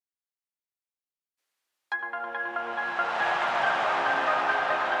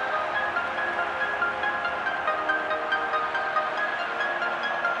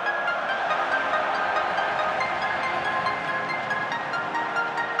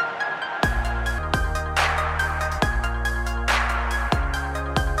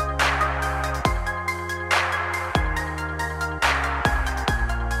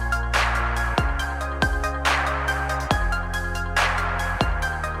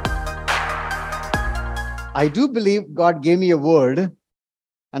I do believe God gave me a word,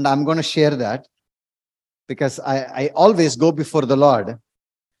 and I'm going to share that because I always go before the Lord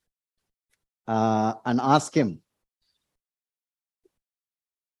and ask Him.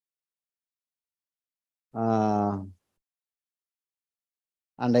 And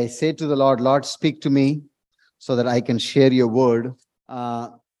I say to the Lord, Lord, speak to me so that I can share your word.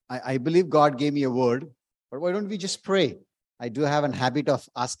 I believe God gave me a word, but why don't we just pray? I do have a habit of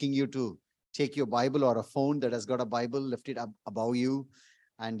asking you to take your Bible or a phone that has got a Bible, lift it up above you,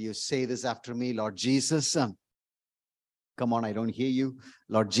 and you say this after me, Lord Jesus. Come on, I don't hear you.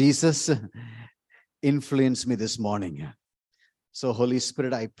 Lord Jesus, influence me this morning. So, Holy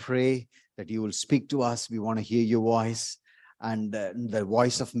Spirit, I pray that you will speak to us. We want to hear your voice. And the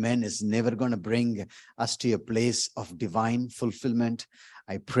voice of men is never going to bring us to a place of divine fulfillment.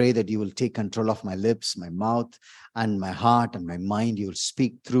 I pray that you will take control of my lips, my mouth, and my heart and my mind. You will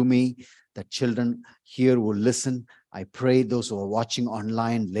speak through me, that children here will listen. I pray those who are watching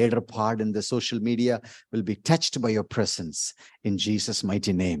online, later part in the social media, will be touched by your presence. In Jesus'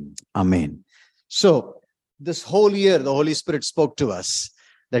 mighty name, amen. So, this whole year, the Holy Spirit spoke to us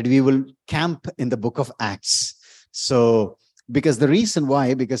that we will camp in the book of Acts. So, because the reason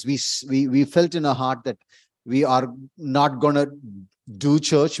why, because we felt in our heart that we are not going to do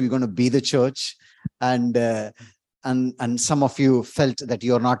church, we're going to be the church, and some of you felt that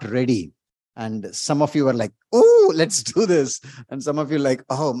you're not ready, and some of you were like, "Oh, let's do this," and some of you like,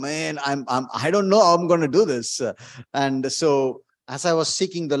 "Oh man, I don't know how I'm going to do this," and so as I was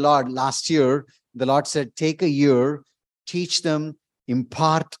seeking the Lord last year, the Lord said, "Take a year, teach them,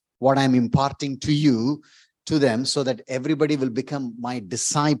 impart what I'm imparting to you." To them, so that everybody will become my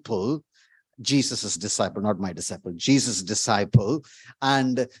disciple, Jesus's disciple, not my disciple, Jesus' disciple.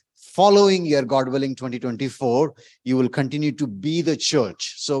 And following year, God willing, 2024, you will continue to be the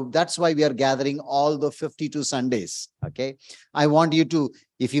church. So that's why we are gathering all the 52 Sundays. Okay. I want you to,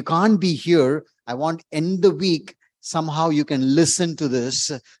 if you can't be here, I want end the week, somehow you can listen to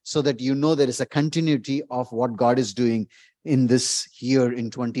this so that you know there is a continuity of what God is doing in this year in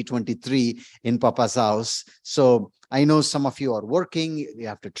 2023 in Papa's house. So I know some of you are working, you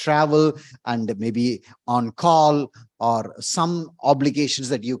have to travel and maybe on call or some obligations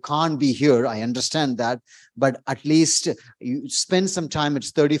that you can't be here. I understand that, but at least you spend some time,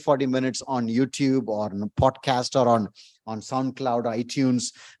 it's 30-40 minutes on YouTube or on a podcast or on SoundCloud or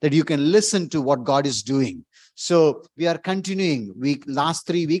iTunes, that you can listen to what God is doing. So we are continuing. Last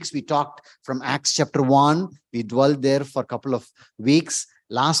 3 weeks, we talked from Acts chapter 1. We dwelled there for a couple of weeks.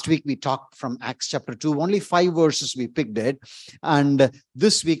 Last week, we talked from Acts chapter 2. Only 5 verses we picked it. And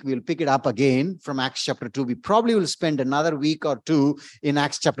this week, we'll pick it up again from Acts chapter 2. We probably will spend another week or two in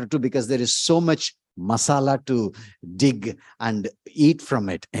Acts chapter 2 because there is so much masala to dig and eat from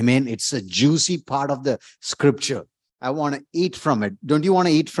it. Amen. It's a juicy part of the scripture. I want to eat from it. Don't you want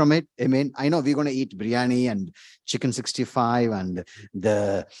to eat from it? Amen. I know we're going to eat biryani and chicken 65 and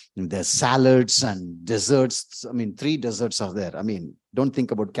the salads and desserts. I mean, 3 desserts are there. I mean, don't think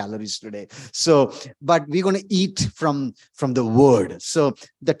about calories today. So, but we're going to eat from the word. So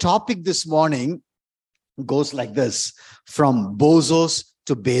the topic this morning goes like this: from bozos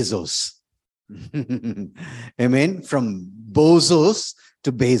to Bezos. Amen. From bozos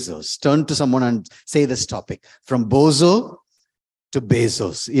to Bezos. Turn to someone and say this topic: from bozo to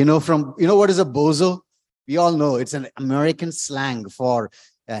Bezos. You know what is a bozo? We all know it's an American slang for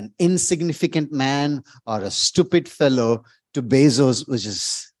an insignificant man or a stupid fellow, to Bezos, which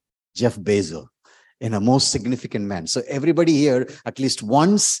is Jeff Bezos, a most significant man. So everybody here at least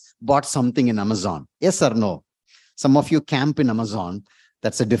once bought something in Amazon. Yes or no? Some of you camp in Amazon.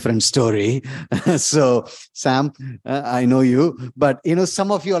 That's a different story. So, Sam, I know you, but some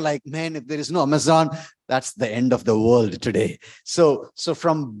of you are like, man, if there is no Amazon, that's the end of the world today. So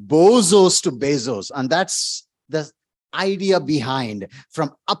from bozos to Bezos, and that's the idea behind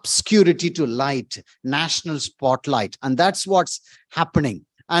from obscurity to light, national spotlight, and that's what's happening.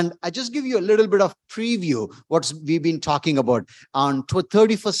 And I just give you a little bit of preview what we've been talking about. On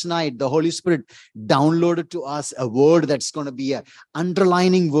 31st night, the Holy Spirit downloaded to us a word that's going to be an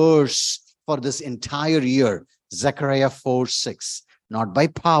underlining verse for this entire year. Zechariah 4:6. Not by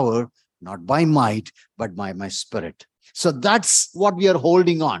power, not by might, but by my spirit. So that's what we are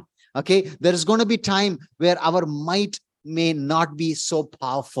holding on. Okay. There is going to be time where our might may not be so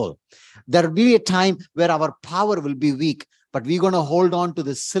powerful. There will be a time where our power will be weak. But we're going to hold on to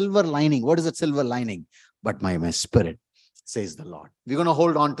the silver lining. What is the silver lining? But my spirit. says the Lord. We're going to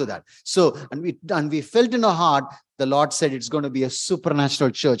hold on to that. So, and we felt in our heart, the Lord said it's going to be a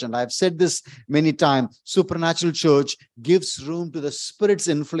supernatural church. And I've said this many times, supernatural church gives room to the Spirit's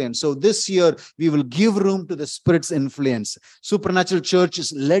influence. So this year, we will give room to the Spirit's influence. Supernatural church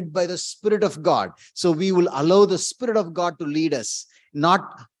is led by the Spirit of God. So we will allow the Spirit of God to lead us, not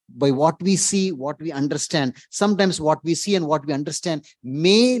by what we see, what we understand. Sometimes what we see and what we understand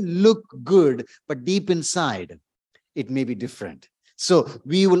may look good, but deep inside, it may be different. So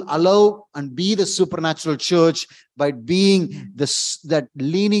we will allow and be the supernatural church by being that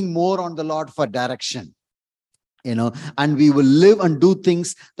leaning more on the Lord for direction, and we will live and do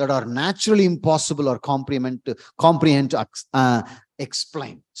things that are naturally impossible or comprehend to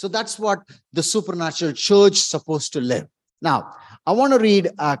explain. So that's what the supernatural church is supposed to live. Now, I want to read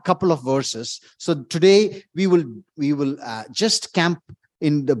a couple of verses. So today we will just camp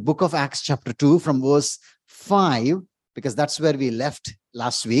in the book of Acts chapter 2 from verse 5, because that's where we left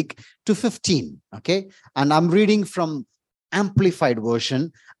last week, to 15. Okay. And I'm reading from Amplified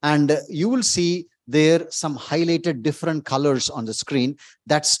Version, and you will see there some highlighted different colors on the screen.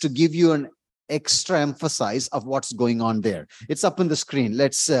 That's to give you an extra emphasis of what's going on there. It's up on the screen.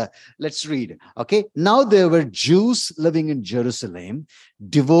 Let's read. Okay. Now there were Jews living in Jerusalem,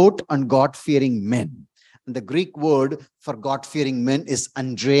 devout and God-fearing men. And the Greek word for God-fearing men is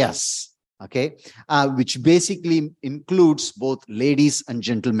Andreas. Okay, which basically includes both ladies and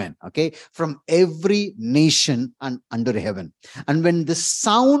gentlemen, okay, from every nation and under heaven. And when the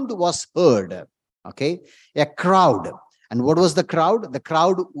sound was heard, okay, a crowd. And what was the crowd? The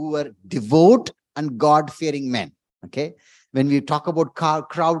crowd who were devout and God-fearing men, okay. When we talk about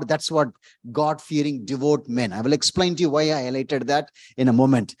crowd, that's what God-fearing, devout men. I will explain to you why I highlighted that in a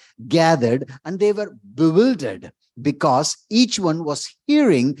moment. Gathered, and they were bewildered, because each one was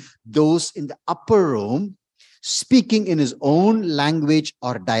hearing those in the upper room speaking in his own language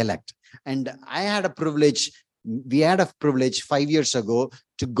or dialect. And we had a privilege 5 years ago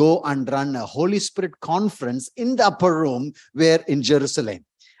to go and run a Holy Spirit conference in the upper room in Jerusalem.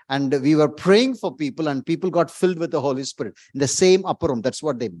 And we were praying for people, and people got filled with the Holy Spirit in the same upper room. That's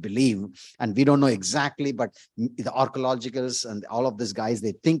what they believe. And we don't know exactly, but the archaeologists and all of these guys,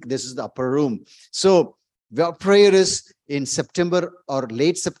 they think this is the upper room. So our prayer is in September or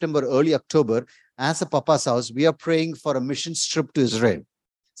late September, early October, as a Papa's house, we are praying for a mission trip to Israel.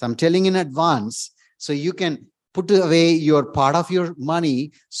 So I'm telling in advance, so you can put away your part of your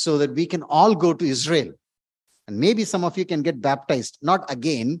money so that we can all go to Israel. And maybe some of you can get baptized, not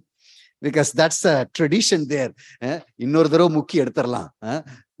again, because that's a tradition there. Your mother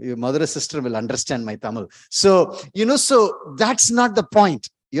and sister will understand my Tamil. So, so that's not the point.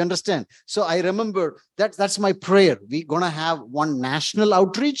 You understand? So I remember that's my prayer. We're going to have one national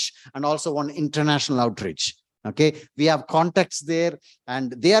outreach and also one international outreach. Okay. We have contacts there,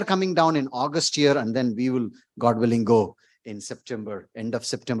 and they are coming down in August here. And then we will, God willing, go in September, end of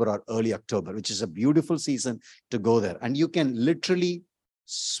September or early October, which is a beautiful season to go there. And you can literally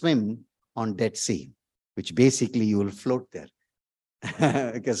swim on Dead Sea, which basically you will float there.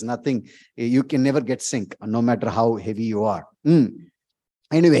 Because you can never get sink, no matter how heavy you are.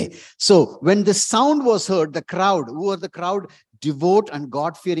 Anyway, so when the sound was heard, the crowd, who were the crowd? Devout and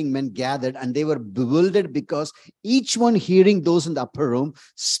God-fearing men gathered, and they were bewildered because each one hearing those in the upper room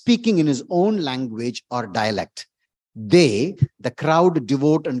speaking in his own language or dialect. They, the crowd,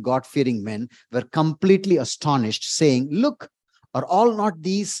 devout and God-fearing men, were completely astonished, saying, "Look, are all not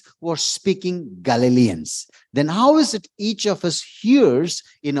these who are speaking Galileans? Then how is it each of us hears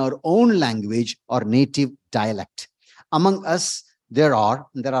in our own language or native dialect? Among us, there are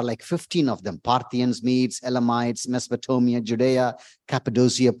like 15 of them: Parthians, Medes, Elamites, Mesopotamia, Judea,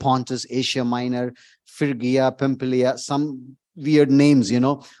 Cappadocia, Pontus, Asia Minor, Phrygia, Pamphylia," some weird names,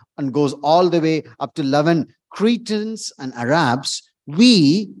 and goes all the way up to 11 Cretans and Arabs.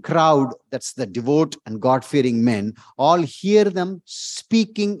 We, crowd, that's the devout and God-fearing men, all hear them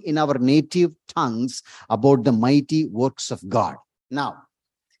speaking in our native tongues about the mighty works of God. Now,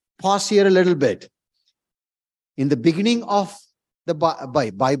 pause here a little bit. In the beginning of the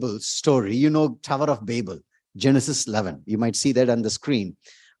Bible story, Tower of Babel, Genesis 11. You might see that on the screen.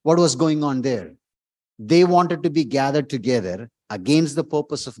 What was going on there? They wanted to be gathered together against the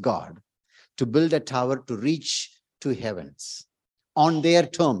purpose of God to build a tower to reach to heavens on their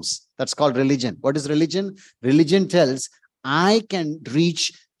terms. That's called religion. What is religion? Religion tells, I can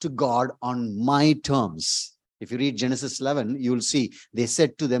reach to God on my terms. If you read Genesis 11, you will see they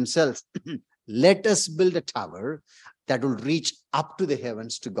said to themselves, let us build a tower that will reach up to the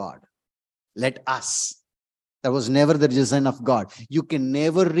heavens to God. Let us. That was never the design of God. You can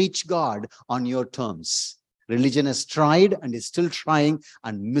never reach God on your terms. Religion has tried and is still trying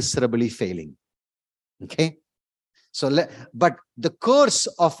and miserably failing. Okay. So, but the curse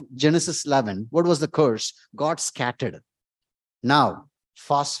of Genesis 11, what was the curse? God scattered. Now,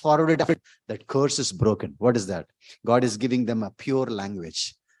 fast forwarded, that curse is broken. What is that? God is giving them a pure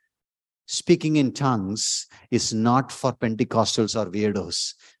language. Speaking in tongues is not for Pentecostals or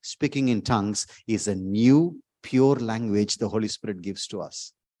weirdos. Speaking in tongues is a new, pure language the Holy Spirit gives to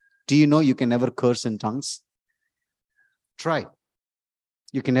us. Do you know you can never curse in tongues? Try.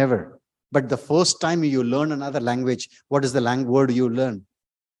 You can never. But the first time you learn another language, what is the word you learn?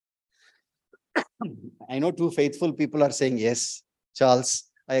 I know two faithful people are saying, yes, Charles,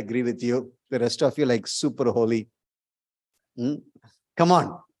 I agree with you. The rest of you like super holy. Come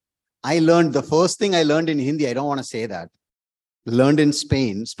on. I learned, the first thing I learned in Hindi, I don't want to say that. Learned in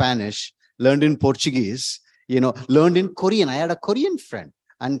Spanish, learned in Portuguese, learned in Korean. I had a Korean friend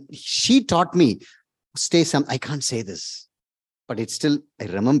and she taught me, I can't say this, but it's still, I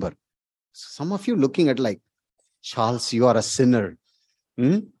remember. Some of you looking at like, Charles, you are a sinner.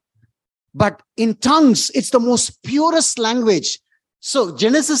 But in tongues, it's the most purest language. So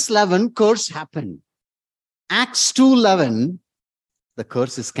Genesis 11, curse happened. Acts 2:11, the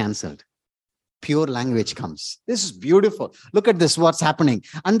curse is cancelled. Pure language comes. This is beautiful. Look at this, what's happening.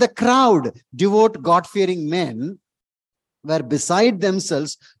 And the crowd, devout, God-fearing men, were beside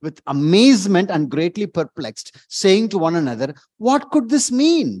themselves with amazement and greatly perplexed, saying to one another, what could this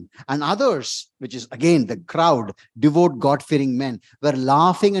mean? And others, which is again the crowd, devout, God-fearing men, were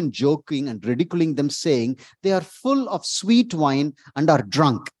laughing and joking and ridiculing them, saying, they are full of sweet wine and are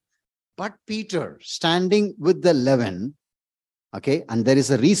drunk. But Peter, standing with the 11, okay, and there is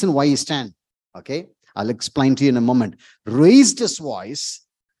a reason why he stand, okay, I'll explain to you in a moment, raised his voice,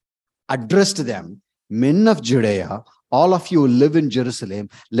 addressed them, men of Judea, all of you who live in Jerusalem,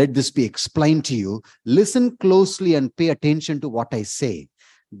 let this be explained to you. Listen closely and pay attention to what I say.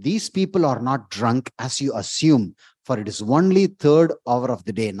 These people are not drunk as you assume, for it is only third hour of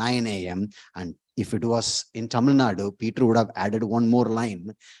the day, 9 a.m. And if it was in Tamil Nadu, Peter would have added one more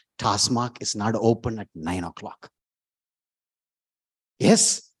line. Tasmak is not open at 9 o'clock.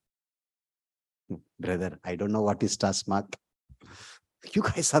 Yes. Brother, I don't know what is Tasmak. You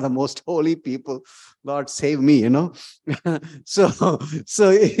guys are the most holy people. Lord, save me, So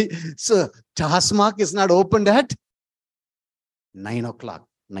Tasmak is not opened at 9 o'clock.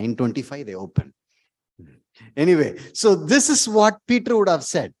 9:25, they open. Anyway, so this is what Peter would have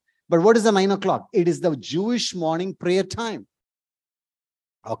said. But what is the 9 o'clock? It is the Jewish morning prayer time.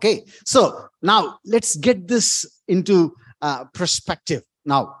 Okay, so now let's get this into perspective.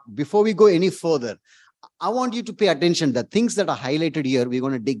 Now, before we go any further, I want you to pay attention. The things that are highlighted here, we're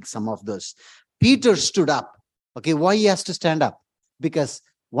going to dig some of those. Peter stood up. Okay, why he has to stand up? Because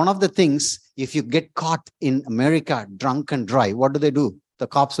one of the things, if you get caught in America drunk and drive, what do? The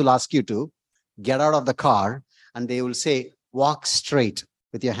cops will ask you to get out of the car and they will say, walk straight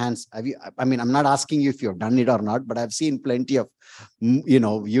with your hands. I'm not asking you if you've done it or not, but I've seen plenty of,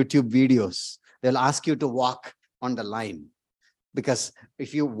 YouTube videos. They'll ask you to walk on the line because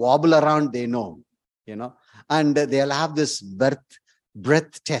if you wobble around, they know. And they'll have this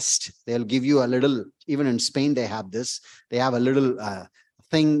breath test. They'll give you a little, even in Spain, they have this. They have a little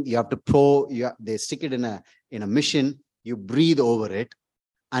thing you have to pour. They stick it in a machine. You breathe over it.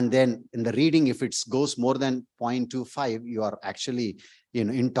 And then in the reading, if it goes more than 0.25, you are actually,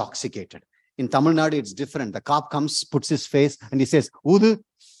 intoxicated. In Tamil Nadu, it's different. The cop comes, puts his face, and he says, "Udu,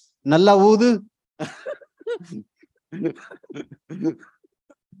 nalla udu."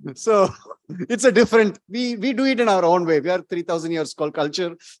 So it's a different, we do it in our own way. We are 3,000 years old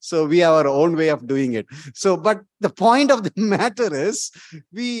culture. So we have our own way of doing it. So, but the point of the matter is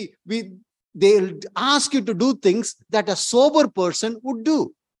they'll ask you to do things that a sober person would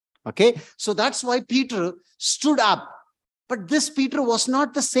do. Okay. So that's why Peter stood up. But this Peter was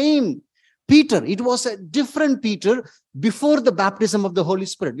not the same Peter. It was a different Peter before the baptism of the Holy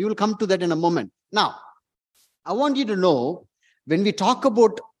Spirit. We will come to that in a moment. Now, I want you to know, when we talk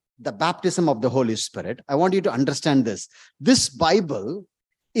about the baptism of the Holy Spirit, I want you to understand this. This Bible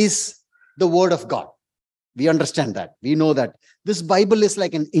is the Word of God. We understand that. We know that this Bible is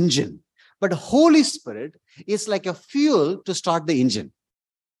like an engine, but Holy Spirit is like a fuel to start the engine.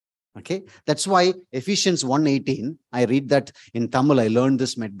 Okay, that's why Ephesians 1:18, I read that in Tamil. I learned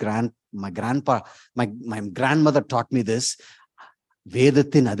this. My grandmother taught me this.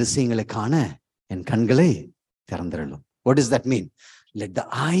 Vedathin adisayangale kaana en kangalai thirandirallum. What does that mean? Let the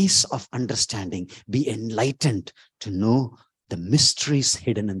eyes of understanding be enlightened to know the mysteries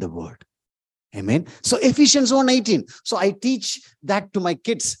hidden in the word. Amen. So Ephesians 1:18. So I teach that to my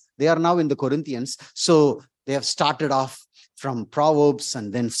kids. They are now in the Corinthians. So They have started off from Proverbs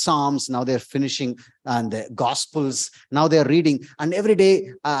and then Psalms. Now they're finishing and the Gospels. Now they're reading. And every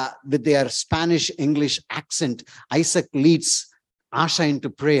day with their Spanish English accent, Isaac leads Asha into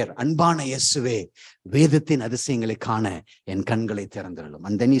prayer. Anbana Yesuve, Vedathin Adisingale Kana, en Kangale Terandalum.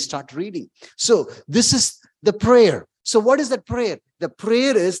 And then you start reading. So this is the prayer. So what is that prayer? The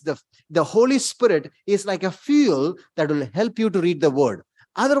prayer is the Holy Spirit is like a fuel that will help you to read the word.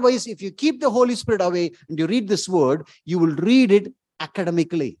 Otherwise, if you keep the Holy Spirit away and you read this word, you will read it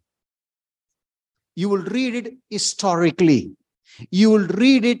academically. You will read it historically. You will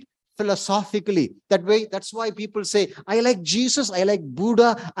read it philosophically. That's why people say, I like Jesus, I like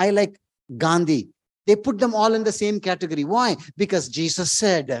Buddha, I like Gandhi. They put them all in the same category. Why? Because Jesus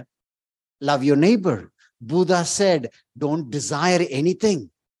said, love your neighbor. Buddha said, don't desire anything.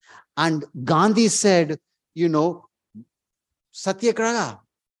 And Gandhi said, Satyagraha,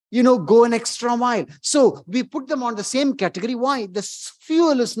 go an extra mile. So we put them on the same category. Why? The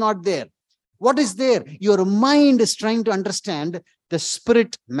fuel is not there. What is there? Your mind is trying to understand the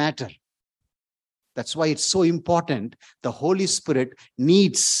spirit matter. That's why it's so important. The Holy Spirit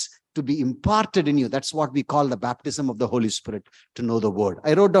needs to be imparted in you. That's what we call the baptism of the Holy Spirit, to know the word.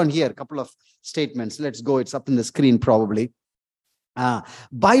 I wrote down here a couple of statements. Let's go. It's up in the screen probably.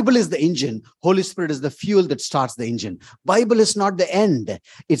 Bible is the engine. Holy Spirit is the fuel that starts the engine. Bible is not the end.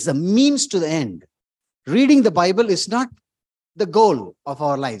 It's the means to the end. Reading the Bible is not the goal of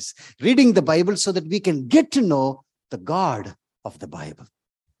our lives. Reading the Bible so that we can get to know the God of the Bible.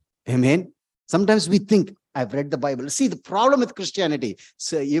 Amen. Sometimes we think, I've read the Bible. See, the problem with Christianity,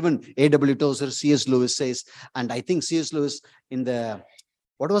 so even A.W. Tozer, C.S. Lewis says, and I think C.S. Lewis in the,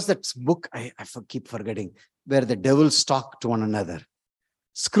 what was that book? I keep forgetting, where the devils talk to one another.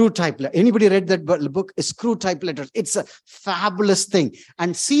 Screw type. Anybody read that book? Screw type letters. It's a fabulous thing.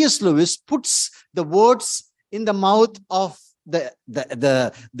 And C.S. Lewis puts the words in the mouth of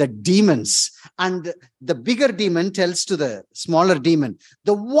the demons, and the bigger demon tells to the smaller demon,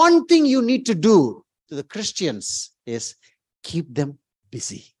 the one thing you need to do to the Christians is keep them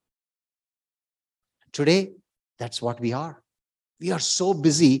busy. Today, that's what we are. We are so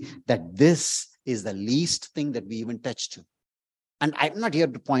busy that this is the least thing that we even touch to. And I'm not here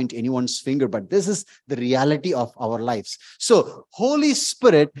to point anyone's finger, but this is the reality of our lives. So Holy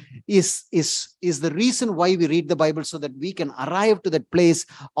Spirit is the reason why we read the Bible, so that we can arrive to that place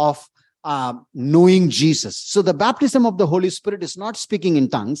of knowing Jesus. So the baptism of the Holy Spirit is not speaking in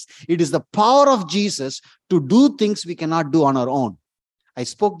tongues. It is the power of Jesus to do things we cannot do on our own. I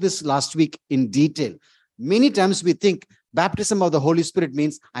spoke this last week in detail. Many times we think baptism of the Holy Spirit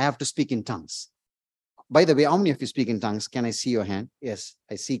means I have to speak in tongues. By the way, how many of you speak in tongues? Can I see your hand? Yes,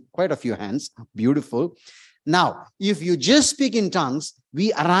 I see quite a few hands. Beautiful. Now, if you just speak in tongues,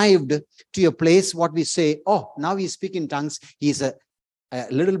 we arrived to a place what we say, oh, now we speak in tongues. He's a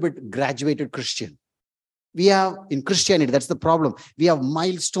little bit graduated Christian. We have, in Christianity, that's the problem. We have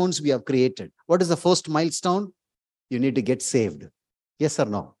milestones we have created. What is the first milestone? You need to get saved. Yes or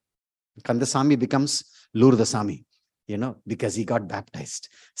no? Kandasamy becomes Lourdasamy, because he got baptized.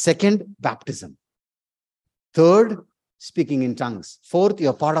 Second, baptism. Third, speaking in tongues. Fourth,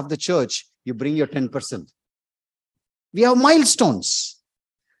 you're part of the church. You bring your 10%. We have milestones.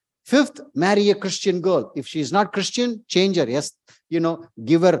 Fifth, marry a Christian girl. If she is not Christian, change her. Yes,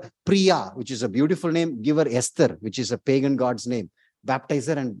 give her Priya, which is a beautiful name. Give her Esther, which is a pagan god's name. Baptize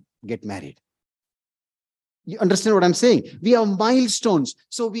her and get married. You understand what I'm saying? We have milestones.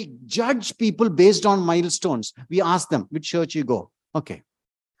 So we judge people based on milestones. We ask them, which church you go? Okay.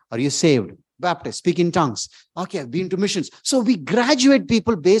 Are you saved? Baptized, speak in tongues. Okay, I've been to missions. So we graduate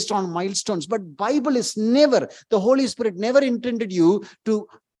people based on milestones. But Bible is never, the Holy Spirit never intended you to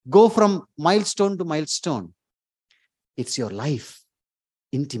go from milestone to milestone. It's your life,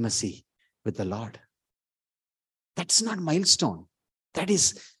 intimacy with the Lord. That's not milestone. That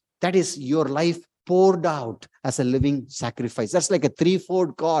is your life poured out as a living sacrifice. That's like a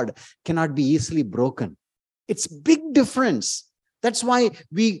three-fold cord, cannot be easily broken. It's big difference. That's why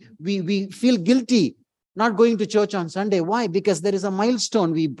we feel guilty not going to church on Sunday. Why? Because there is a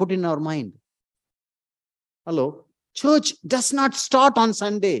milestone we put in our mind. Hello? Church does not start on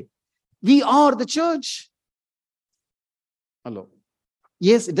Sunday. We are the church. Hello?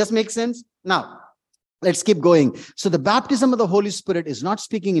 Yes, it does make sense. Now, let's keep going. So the baptism of the Holy Spirit is not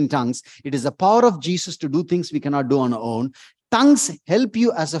speaking in tongues. It is the power of Jesus to do things we cannot do on our own. Tongues help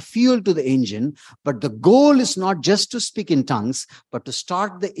you as a fuel to the engine, but the goal is not just to speak in tongues, but to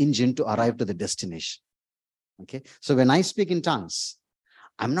start the engine to arrive to the destination. Okay. So when I speak in tongues,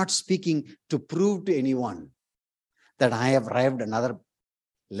 I'm not speaking to prove to anyone that I have arrived another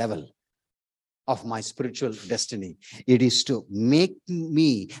level of my spiritual destiny. It is to make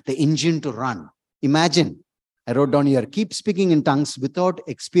me the engine to run. Imagine, I wrote down here, keep speaking in tongues without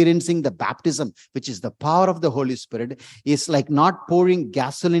experiencing the baptism, which is the power of the Holy Spirit, is like not pouring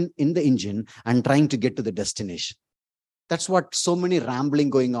gasoline in the engine and trying to get to the destination. That's what so many rambling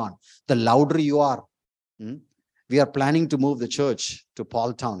going on. The louder you are. We are planning to move the church to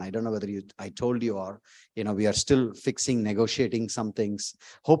Paul Town. I don't know whether I told you, or, we are still negotiating some things.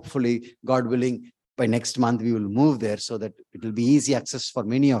 Hopefully, God willing, by next month, we will move there so that it will be easy access for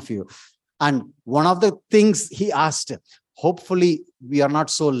many of you. And one of the things he asked, hopefully, we are not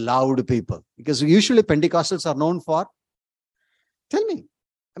so loud people, because usually Pentecostals are known for, tell me,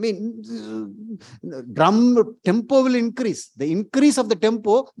 drum tempo will increase. The increase of the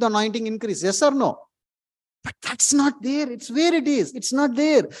tempo, the anointing increase. Yes or no? But that's not there. It's where it is. It's not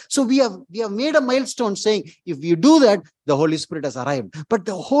there. So we have made a milestone saying, if you do that, the Holy Spirit has arrived. But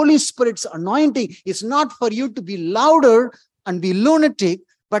the Holy Spirit's anointing is not for you to be louder and be lunatic,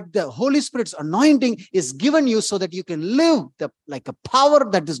 but the Holy Spirit's anointing is given you so that you can live like a power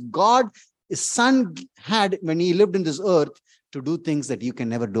that is God, His Son had when He lived in this earth, to do things that you can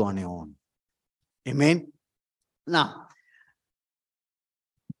never do on your own. Amen. Now,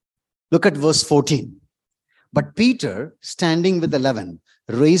 look at verse 14. But Peter, standing with 11,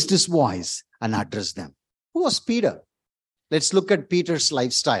 raised his voice and addressed them. Who was Peter? Let's look at Peter's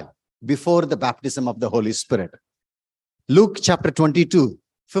lifestyle before the baptism of the Holy Spirit. Luke chapter 22,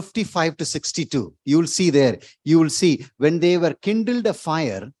 55 to 62. You will see there, when they were kindled a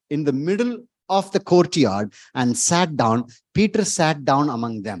fire in the middle of the courtyard and sat down, Peter sat down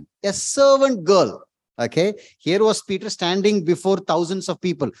among them. A servant girl. Okay, here was Peter standing before thousands of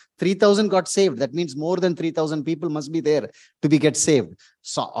people. 3,000 got saved. That means more than 3,000 people must be there to get saved.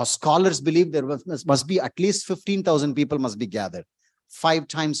 So scholars believe there must be at least 15,000 people must be gathered. 5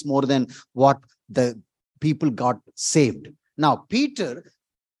 times more than what the people got saved. Now, Peter,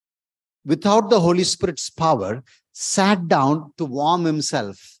 without the Holy Spirit's power, sat down to warm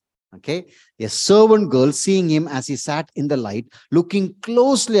himself. Okay, a servant girl, seeing him as he sat in the light, looking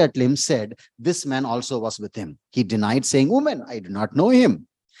closely at him, said, this man also was with him. He denied, saying, woman, I do not know him.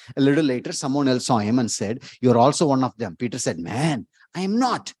 A little later, someone else saw him and said, you're also one of them. Peter said, man, I am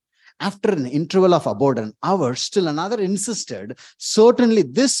not. After an interval of about an hour, still another insisted, certainly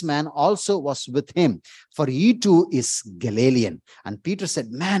this man also was with him, for he too is Galilean. And Peter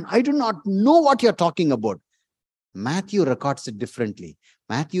said, man, I do not know what you're talking about. Matthew records it differently.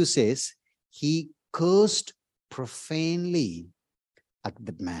 Matthew says he cursed profanely at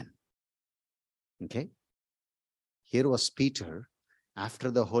that man. Okay. Here was Peter,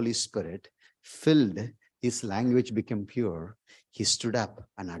 after the Holy Spirit filled, his language became pure. He stood up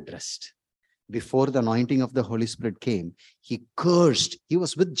and addressed. Before the anointing of the Holy Spirit came, he cursed. He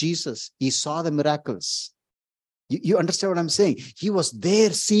was with Jesus. He saw the miracles. You understand what I'm saying? He was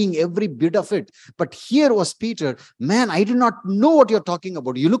there seeing every bit of it. But here was Peter. Man, I do not know what you're talking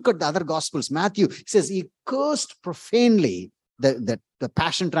about. You look at the other Gospels. Matthew says he cursed profanely. The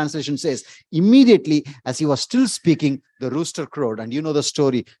Passion Translation says, immediately as he was still speaking, the rooster crowed. And you know the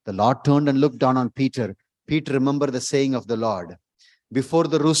story. The Lord turned and looked down on Peter. Peter, remember the saying of the Lord. Before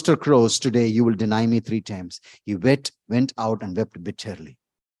the rooster crows today, you will deny me 3 times. He went out and wept bitterly.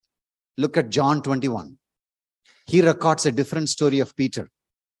 Look at John 21. He records a different story of Peter.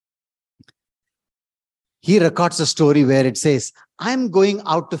 He records a story where it says, I'm going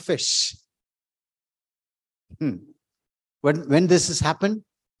out to fish. When this has happened,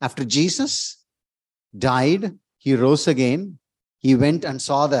 after Jesus died, he rose again. He went and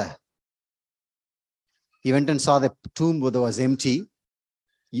saw the tomb that was empty.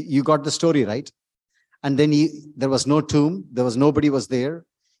 You got the story, right? And then there was no tomb. Nobody was there.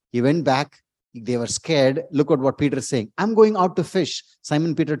 He went back. They were scared. Look at what Peter is saying. I'm going out to fish.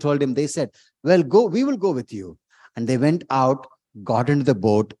 Simon Peter told him, they said, well, go, we will go with you. And they went out, got into the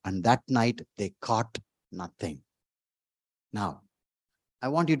boat, and that night they caught nothing. Now, I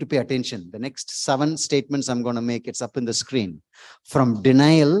want you to pay attention. The next 7 statements I'm going to make, it's up in the screen. From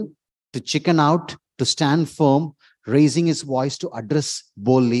denial to chicken out to stand firm, raising his voice to address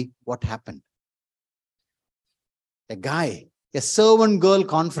boldly what happened. A servant girl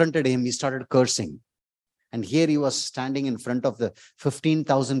confronted him. He started cursing. And here he was standing in front of the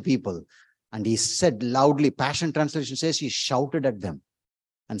 15,000 people. And he said loudly, Passion Translation says he shouted at them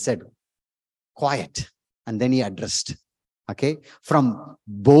and said, quiet. And then he addressed. Okay. From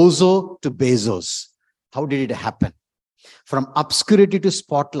bozo to Bezos. How did it happen? From obscurity to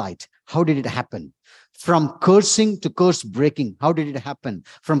spotlight. How did it happen? From cursing to curse breaking. How did it happen?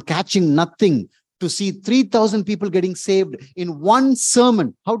 From catching nothing to see 3,000 people getting saved in one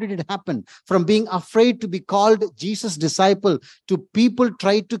sermon. How did it happen? From being afraid to be called Jesus' disciple to people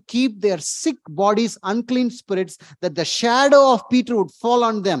try to keep their sick bodies, unclean spirits, that the shadow of Peter would fall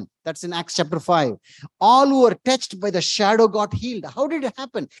on them. That's in Acts chapter 5. All who were touched by the shadow got healed. How did it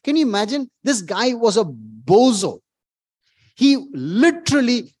happen? Can you imagine? This guy was a bozo. He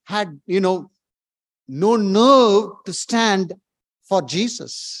literally had, no nerve to stand for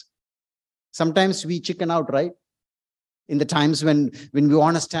Jesus. Sometimes we chicken out, right? In the times when we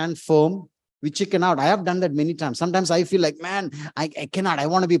want to stand firm, we chicken out. I have done that many times. Sometimes I feel like, man, I cannot. I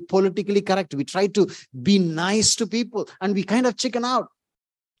want to be politically correct. We try to be nice to people and we kind of chicken out.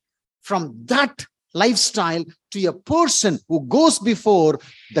 From that lifestyle to a person who goes before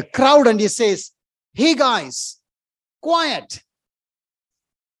the crowd and he says, hey guys, quiet.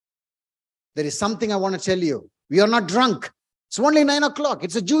 There is something I want to tell you. We are not drunk. It's only 9 o'clock.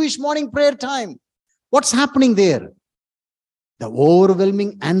 It's a Jewish morning prayer time. What's happening there? The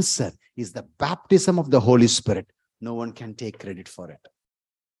overwhelming answer is the baptism of the Holy Spirit. No one can take credit for it.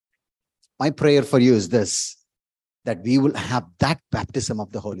 My prayer for you is this, that we will have that baptism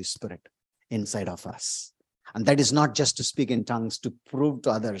of the Holy Spirit inside of us. And that is not just to speak in tongues to prove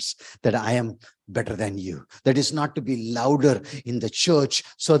to others that I am better than you. That is not to be louder in the church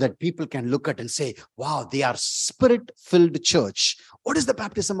so that people can look at and say, wow, they are spirit-filled church. What is the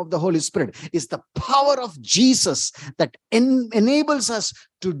baptism of the Holy Spirit? It's the power of Jesus that enables us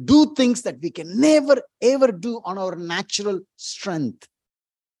to do things that we can never, ever do on our natural strength.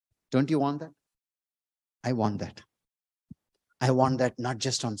 Don't you want that? I want that. I want that not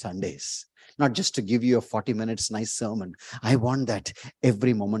just on Sundays. Not just to give you a 40 minutes nice sermon. I want that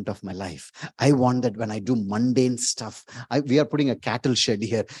every moment of my life. I want that when I do mundane stuff. We are putting a cattle shed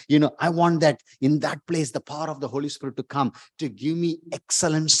here. I want that in that place, the power of the Holy Spirit to come to give me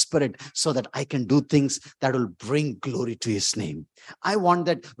excellent spirit so that I can do things that will bring glory to His name. I want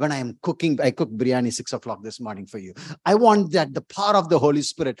that when I am cooking, I cooked biryani 6 o'clock this morning for you. I want that the power of the Holy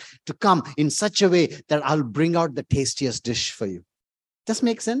Spirit to come in such a way that I'll bring out the tastiest dish for you. Does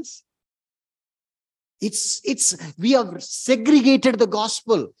make sense? We have segregated the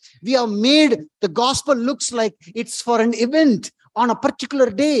gospel. We have made the gospel looks like it's for an event on a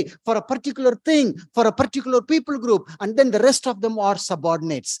particular day, for a particular thing, for a particular people group, and then the rest of them are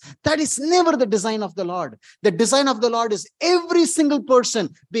subordinates. That is never the design of the Lord. The design of the Lord is every single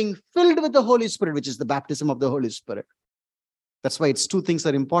person being filled with the Holy Spirit, which is the baptism of the Holy Spirit. That's why it's two things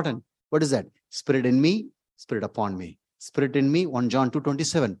are important. What is that? Spirit in me, Spirit upon me. Spirit in me, 1 John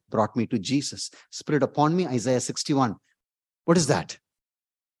 2:27, brought me to Jesus. Spirit upon me, Isaiah 61. What is that?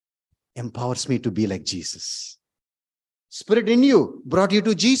 Empowers me to be like Jesus. Spirit in you brought you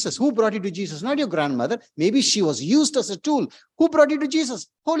to Jesus. Who brought you to Jesus? Not your grandmother. Maybe she was used as a tool. Who brought you to Jesus?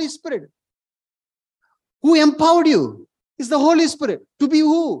 Holy Spirit. Who empowered you? Is the Holy Spirit. To be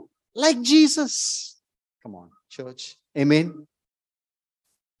who? Like Jesus. Come on, church. Amen.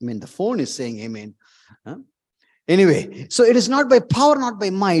 Amen. The phone is saying amen. Huh? Anyway, so it is not by power, not by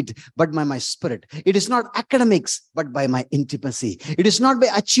might, but by my spirit. It is not academics, but by my intimacy. It is not by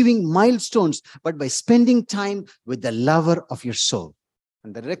achieving milestones, but by spending time with the lover of your soul.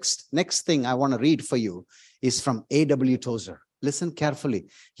 And the next thing I want to read for you is from A.W. Tozer. Listen carefully.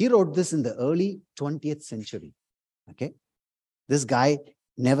 He wrote this in the early 20th century. Okay. This guy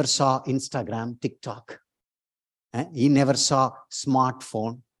never saw Instagram, TikTok. He never saw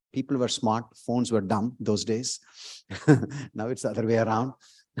smartphone. People were smart. Phones were dumb those days. Now it's the other way around.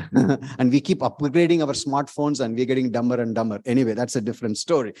 And we keep upgrading our smartphones and we're getting dumber and dumber. Anyway, that's a different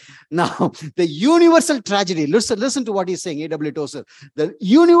story. Now, the universal tragedy, listen to what he's saying, A.W. Tozer. The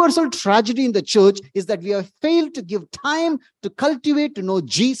universal tragedy in the church is that we have failed to give time to cultivate, to know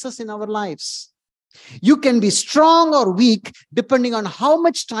Jesus in our lives. You can be strong or weak depending on how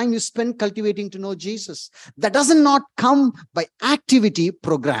much time you spend cultivating to know Jesus. That does not come by activity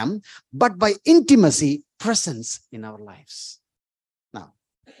program, but by intimacy, presence in our lives. Now,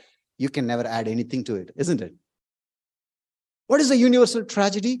 you can never add anything to it, isn't it? What is the universal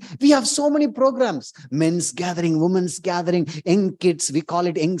tragedy? We have so many programs, men's gathering, women's gathering, young kids, we call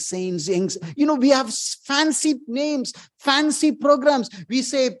it young saints, we have fancy names, fancy programs. We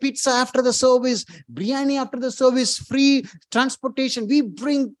say pizza after the service, biryani after the service, free transportation. We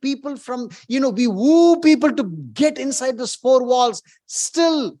bring people from, we woo people to get inside those four walls.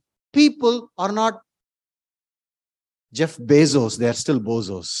 Still, people are not Jeff Bezos, they are still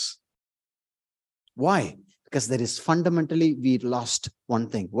bozos. Why? Because there is fundamentally, we lost one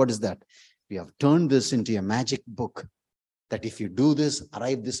thing. What is that? We have turned this into a magic book that if you do this,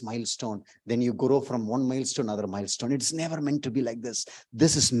 arrive this milestone, then you grow from one milestone to another milestone. It's never meant to be like this.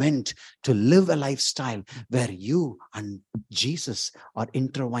 This is meant to live a lifestyle where you and Jesus are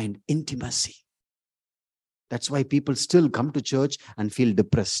intertwined, intimacy. That's why people still come to church and feel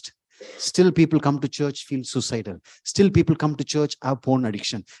depressed. Still people come to church, feel suicidal. Still people come to church, have porn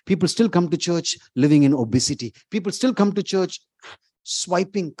addiction. People still come to church living in obesity. People still come to church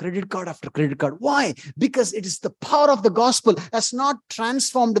swiping credit card after credit card. Why? Because it is the power of the gospel has not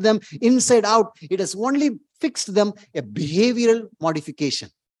transformed them inside out. It has only fixed them a behavioral modification.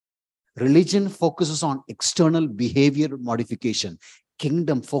 Religion focuses on external behavior modification.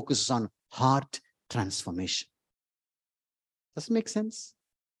 Kingdom focuses on heart transformation. Does it make sense?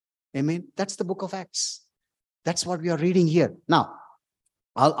 Amen. That's the book of Acts. That's what we are reading here. Now,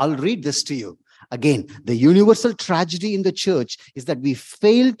 I'll read this to you. Again, the universal tragedy in the church is that we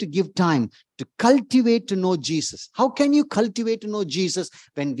fail to give time to cultivate to know Jesus. How can you cultivate to know Jesus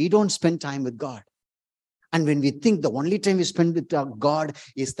when we don't spend time with God? And when we think the only time we spend with God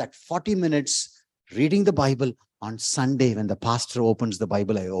is that 40 minutes reading the Bible on Sunday when the pastor opens the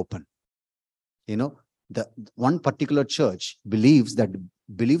Bible, I open. You know, the one particular church believes that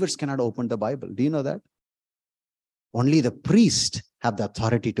believers cannot open the Bible. Do you know that? Only the priest have the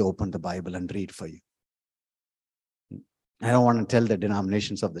authority to open the Bible and read for you. I don't want to tell the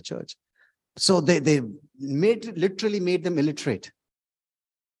denominations of the church. So they literally made them illiterate.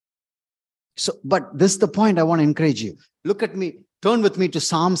 So, but this is the point I want to encourage you. Look at me. Turn with me to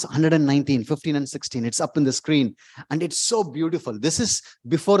Psalms 119, 15 and 16. It's up in the screen. And it's so beautiful. This is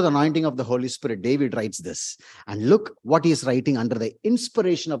before the anointing of the Holy Spirit. David writes this. And look what he is writing under the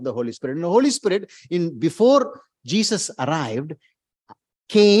inspiration of the Holy Spirit. And the Holy Spirit, before Jesus arrived,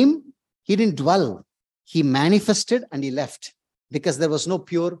 came, he didn't dwell. He manifested and he left because there was no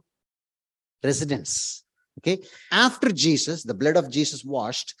pure residence. Okay. After Jesus, the blood of Jesus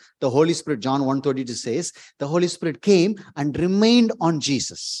washed, the Holy Spirit, John 1:32 says, the Holy Spirit came and remained on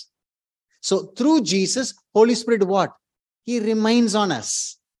Jesus. So through Jesus, Holy Spirit what? He remains on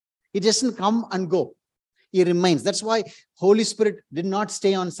us. He doesn't come and go. He remains. That's why Holy Spirit did not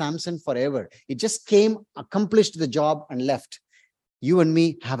stay on Samson forever. He just came, accomplished the job and left. You and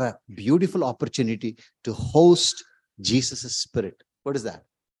me have a beautiful opportunity to host Jesus' Spirit. What is that?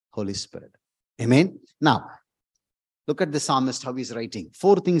 Holy Spirit. Amen. Now, look at the psalmist, how he's writing.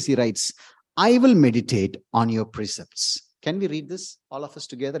 4 things he writes. I will meditate on your precepts. Can we read this? All of us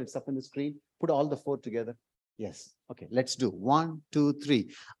together. It's up on the screen. Put all the 4 together. Yes. Okay, let's do 1, 2,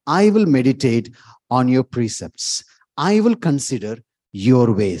 3. I will meditate on your precepts. I will consider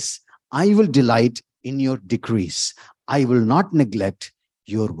your ways. I will delight in your decrees. I will not neglect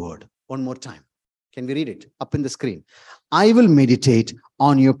your word. One more time. Can we read it? Up in the screen. I will meditate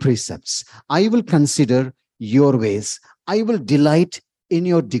on your precepts. I will consider your ways. I will delight in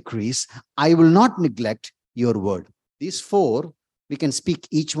your decrees. I will not neglect your word. These 4, we can speak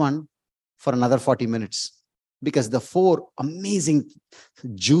each one for another 40 minutes. Because the 4 amazing,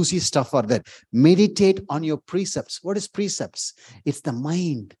 juicy stuff are there. Meditate on your precepts. What is precepts? It's the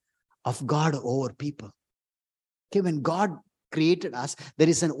mind of God over people. Okay, when God created us, there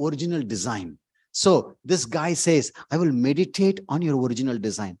is an original design. So this guy says, I will meditate on your original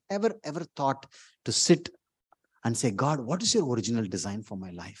design. Ever thought to sit and say, God, what is your original design for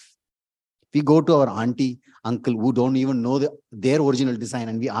my life? We go to our auntie, uncle who don't even know their original design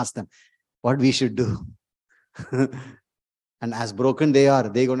and we ask them what we should do. And as broken they are,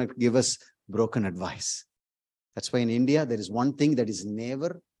 they're going to give us broken advice. That's why in India, there is one thing that is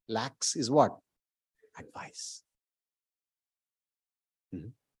never lacks is what? Advice.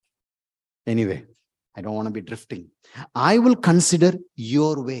 Anyway, I don't want to be drifting. I will consider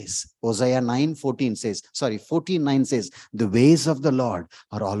your ways. Hosea 9:14 says, 14:9 says, the ways of the Lord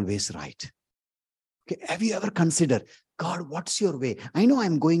are always right. Okay, have you ever considered, God, what's your way? I know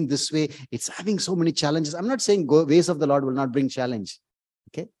I'm going this way. It's having so many challenges. I'm not saying ways of the Lord will not bring challenge.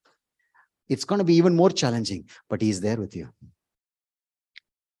 Okay. It's going to be even more challenging, but He is there with you.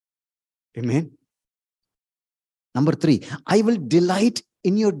 Amen. Number 3, I will delight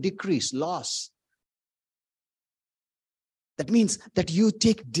in your decrees, laws. That means that you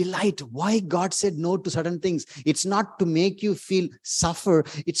take delight. Why God said no to certain things? It's not to make you feel suffer.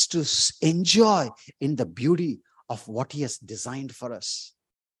 It's to enjoy in the beauty of what He has designed for us.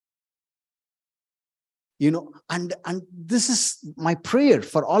 You know, and this is my prayer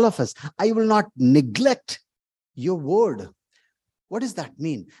for all of us. I will not neglect your word. What does that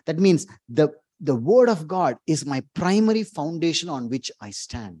mean? That means the word of God is my primary foundation on which I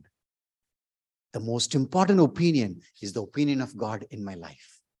stand. The most important opinion is the opinion of God in my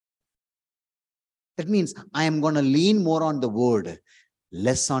life. That means I am going to lean more on the word,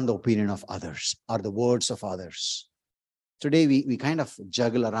 less on the opinion of others or the words of others. Today, we kind of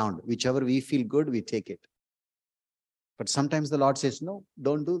juggle around. Whichever we feel good, we take it. But sometimes the Lord says, no,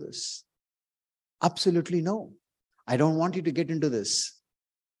 don't do this. Absolutely no. I don't want you to get into this.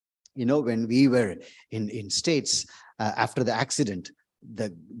 You know, when we were in States, after the accident,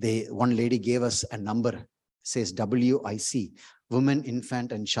 one lady gave us a number, says WIC, Women,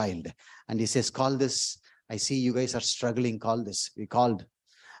 Infant and Child. And he says, call this. I see you guys are struggling, call this. We called.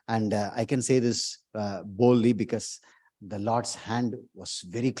 And I can say this boldly because the Lord's hand was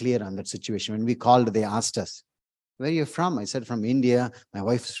very clear on that situation. When we called, they asked us, where are you from? I said, from India. My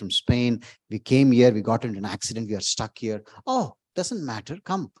wife is from Spain. We came here. We got into an accident. We are stuck here. Oh, doesn't matter.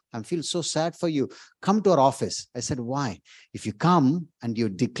 Come. I feel so sad for you. Come to our office. I said, why? If you come and you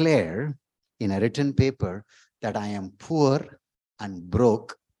declare in a written paper that I am poor and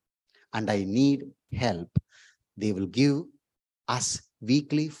broke and I need help, they will give us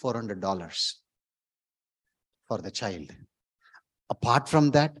weekly $400 for the child. Apart from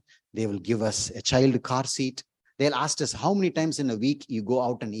that, they will give us a child car seat. They'll ask us how many times in a week you go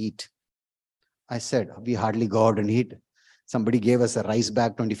out and eat. I said, we hardly go out and eat. Somebody gave us a rice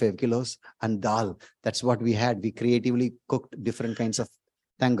bag, 25 kilos, and dal. That's what we had. We creatively cooked different kinds of,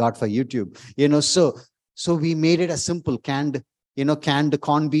 thank God for YouTube. You know, so we made it a simple canned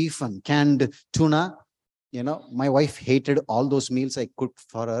corned beef and canned tuna. You know, my wife hated all those meals I cooked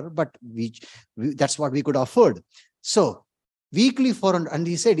for her, but that's what we could afford. So weekly 400, and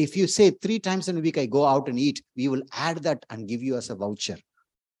he said, if you say 3 times in a week I go out and eat, we will add that and give you as a voucher.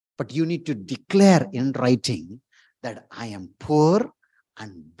 But you need to declare in writing that I am poor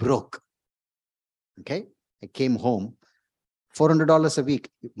and broke. Okay? I came home, $400 a week,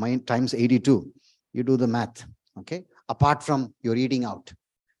 mine times 82. You do the math. Okay? Apart from your eating out.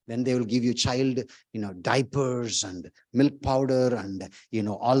 Then they will give you child, diapers and milk powder and,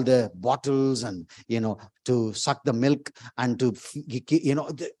 all the bottles and, to suck the milk and to,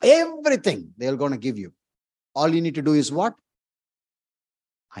 everything they're going to give you. All you need to do is what?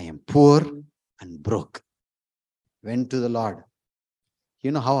 I am poor and broke. Went to the Lord.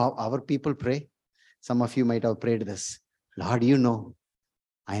 You know how our people pray? Some of you might have prayed this. Lord,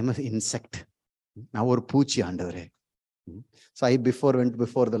 I am an insect. Now or poochi andavare. So I went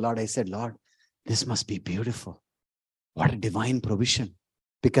before the Lord. I said, Lord, this must be beautiful. What a divine provision.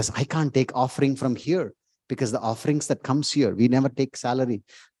 Because I can't take offering from here. Because the offerings that comes here, we never take salary.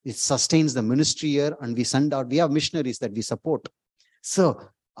 It sustains the ministry here and we send out. We have missionaries that we support. So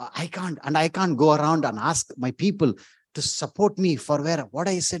I can't go around and ask my people to support me for where. What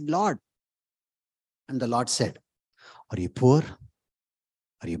I said, Lord. And the Lord said, are you poor?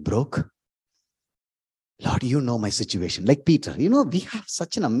 Are you broke? Lord, you know my situation. Like Peter, we have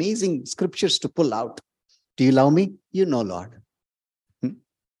such an amazing scriptures to pull out. Do you love me? You know, Lord.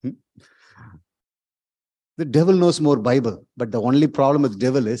 The devil knows more Bible, but the only problem with the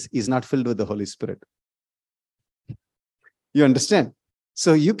devil is he's not filled with the Holy Spirit. You understand?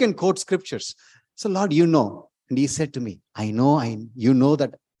 So you can quote scriptures. So Lord, you know. And he said to me, I know, you know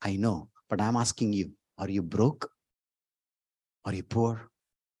that I know, but I'm asking you, are you broke? Are you poor?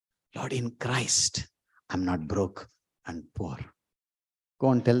 Lord, in Christ, I'm not broke and poor. Go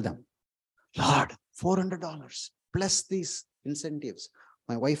and tell them, Lord, $400 plus these incentives.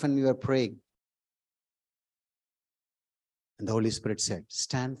 My wife and me were praying. And the Holy Spirit said,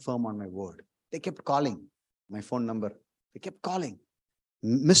 stand firm on my word. They kept calling my phone number. They kept calling.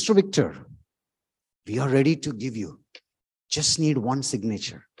 Mr. Victor, we are ready to give you. Just need one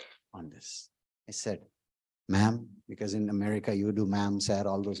signature on this. I said, ma'am, because in America you do ma'am, sir,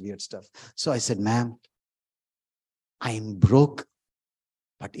 all those weird stuff. So I said, ma'am, I'm broke,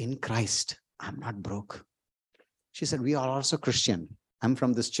 but in Christ, I'm not broke. She said, we are also Christian. I'm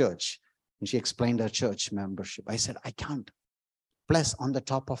from this church. And she explained her church membership. I said, I can't. Plus, on the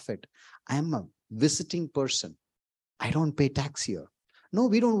top of it, I am a visiting person. I don't pay tax here. No,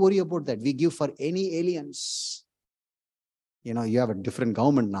 we don't worry about that. We give for any aliens. You have a different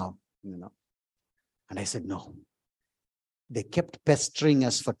government now, And I said, no. They kept pestering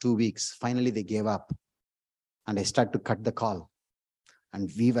us for 2 weeks. Finally, they gave up. And I started to cut the call. And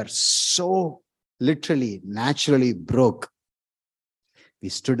we were so literally, naturally broke. We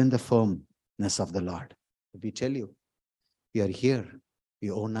stood in the firmness of the Lord. We tell you, we are here.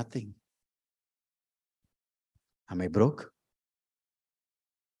 We owe nothing. Am I broke?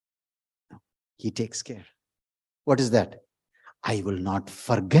 No. He takes care. What is that? I will not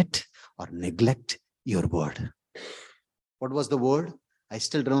forget or neglect your word. What was the word? I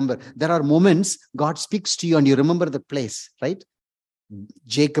still remember. There are moments God speaks to you and you remember the place, right?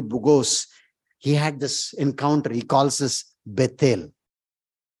 Jacob goes he had this encounter. He calls this Bethel,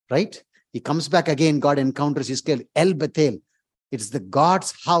 right? He comes back again. God encounters his called El Bethel. It's the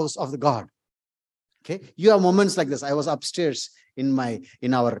God's house of the God. Okay. You have moments like this. I was upstairs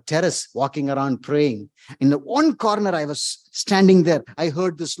in our terrace, walking around praying. In the one corner, I was standing there. I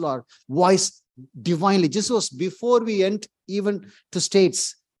heard this Lord voice divinely. This was before we went even to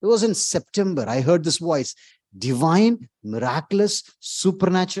States. It was in September. I heard this voice. Divine, miraculous,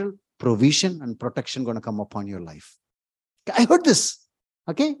 supernatural provision and protection going to come upon your life. I heard this.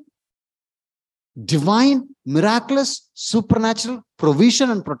 Okay. Divine, miraculous, supernatural provision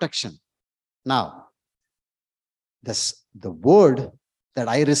and protection. Now, the word that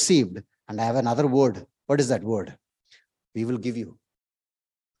I received, and I have another word. What is that word? We will give you.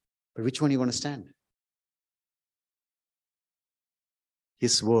 But which one you want to stand?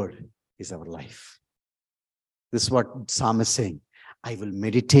 His word is our life. This is what Psalm is saying. I will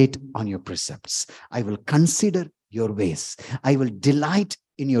meditate on your precepts. I will consider your ways. I will delight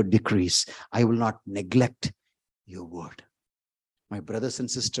in your decrees. I will not neglect your word. My brothers and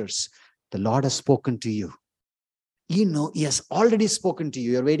sisters, the Lord has spoken to you. You know, he has already spoken to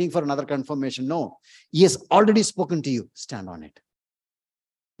you. You're waiting for another confirmation. No, he has already spoken to you. Stand on it.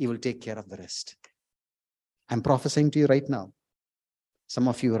 He will take care of the rest. I'm prophesying to you right now. Some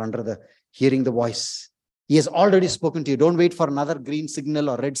of you are under hearing the voice. He has already spoken to you. Don't wait for another green signal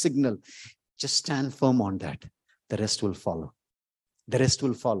or red signal. Just stand firm on that. The rest will follow. The rest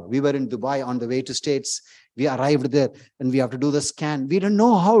will follow. We were in Dubai on the way to States. We arrived there and we have to do the scan. We don't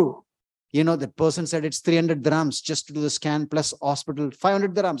know how. You know, that person said it's 300 dirhams just to do the scan plus hospital,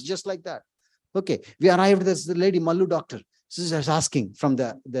 500 dirhams, just like that. Okay. We arrived, there's the lady, Mallu doctor. She is asking from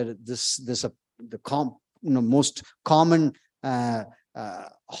the most common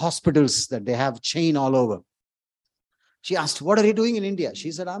hospitals that they have chain all over. She asked, what are you doing in India?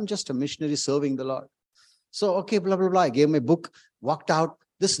 She said, I'm just a missionary serving the Lord. So, okay, blah, blah, blah. I gave my book, walked out.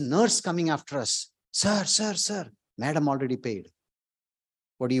 This nurse coming after us. Sir. Madam already paid.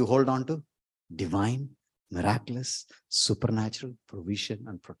 What do you hold on to? Divine, miraculous, supernatural provision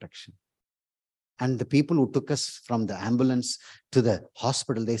and protection. And the people who took us from the ambulance to the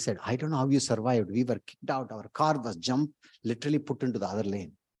hospital, they said, I don't know how you survived. We were kicked out. Our car was jumped, literally put into the other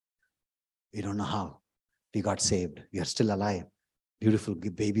lane. We don't know how. We got saved. We are still alive. Beautiful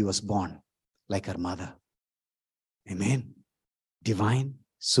baby was born like her mother. Amen. Divine,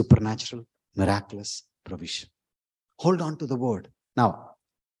 supernatural, miraculous provision. Hold on to the word. Now,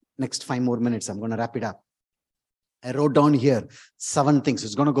 next 5 more minutes, I'm going to wrap it up. I wrote down here 7 things.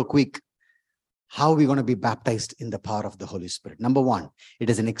 It's going to go quick. How are we going to be baptized in the power of the Holy Spirit? Number 1, it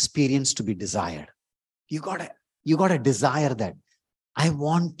is an experience to be desired. You got to desire that. I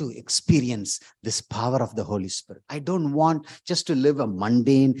want to experience this power of the Holy Spirit. I don't want just to live a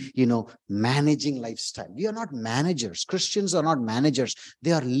mundane, managing lifestyle. We are not managers. Christians are not managers.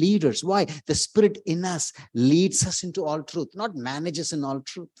 They are leaders. Why? The Spirit in us leads us into all truth, not manages in all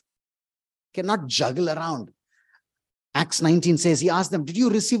truth. Cannot juggle around. Acts 19 says, he asked them, did you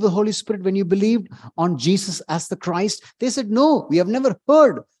receive the Holy Spirit when you believed on Jesus as the Christ? They said, no, we have never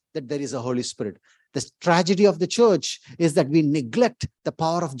heard that there is a Holy Spirit. The tragedy of the church is that we neglect the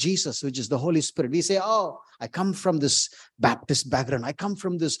power of Jesus, which is the Holy Spirit. We say, oh, I come from this Baptist background. I come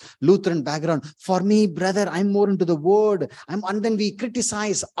from this Lutheran background. For me, brother, I'm more into the word. And then we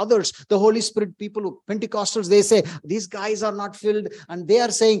criticize others. The Holy Spirit people, Pentecostals, they say, these guys are not filled. And they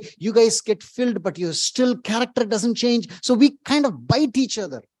are saying, you guys get filled, but your still character doesn't change. So we kind of bite each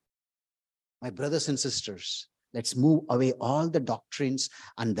other. My brothers and sisters, let's move away all the doctrines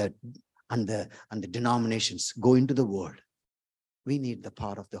and the denominations. Go into the word. We need the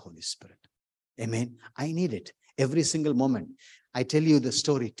power of the Holy Spirit. Amen. I need it every single moment. I tell you the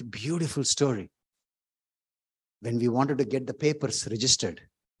story, a beautiful story. When we wanted to get the papers registered,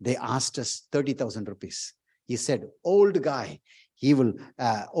 they asked us 30,000 rupees. He said, old guy, he will,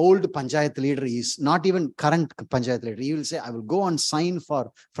 old Panchayat leader, is not even current Panchayat leader. He will say, I will go and sign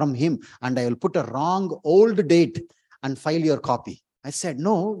from him and I will put a wrong old date and file your copy. I said,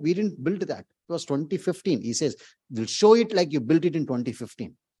 no, we didn't build that. It was 2015. He says, we'll show it like you built it in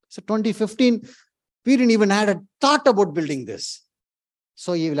 2015. So 2015, we didn't even had a thought about building this.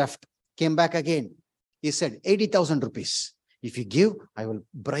 So he left, came back again. He said, 80,000 rupees. If you give, I will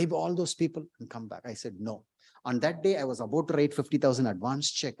bribe all those people and come back. I said, no. On that day, I was about to write 50,000 advance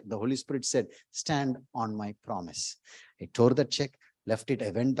check. The Holy Spirit said, stand on my promise. I tore the check, left it. I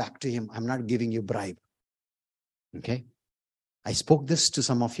went back to him. I'm not giving you bribe. Okay. I spoke this to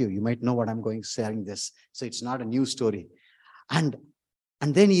some of you. You might know what I'm saying this. So it's not a new story. And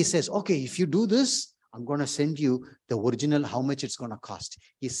then he says, okay, if you do this, I'm going to send you the original, how much it's going to cost.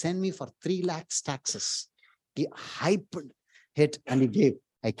 He sent me for 3 lakhs taxes. He hyped it and he gave.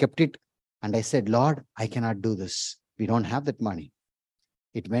 I kept it and I said, Lord, I cannot do this. We don't have that money.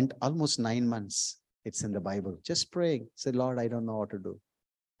 It went almost 9 months. It's in the Bible. Just praying. Said, Lord, I don't know what to do.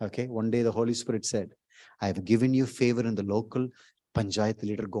 Okay. One day the Holy Spirit said, I have given you favor in the local Panchayat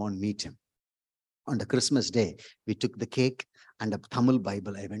leader. Go and meet him. On the Christmas day, we took the cake and a Tamil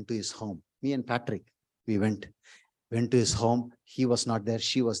Bible. I went to his home. Me and Patrick, we went to his home. He was not there.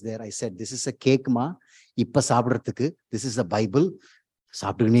 She was there. I said, this is a cake, ma. Ippa saapradhukku. This is a Bible.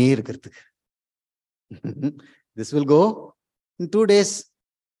 Saaptukkane irukkiradhukku. This will go in 2 days.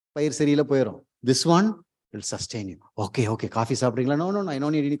 This one will sustain you. Okay, coffee saapringla? No, I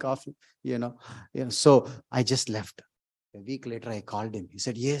don't need any coffee. So I just left. A week later, I called him. He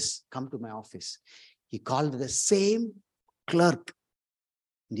said, yes, come to my office. He called the same clerk.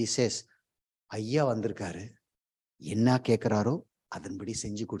 And he says, Ayya vandirukkaru. Enna kekraro, adanpadi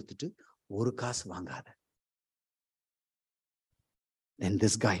senji kodutittu oru kaas vaangada. Then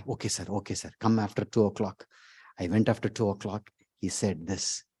this guy, okay sir, come after 2 o'clock. I went after 2 o'clock. He said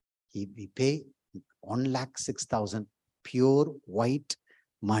this. We pay 1,06,000 pure white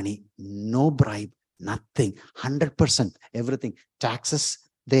money, no bribe, nothing, 100%, everything. Taxes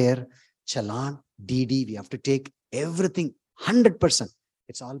there, challan, DD, we have to take everything, 100%.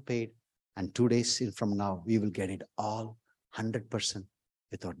 It's all paid. And 2 days from now, we will get it all 100%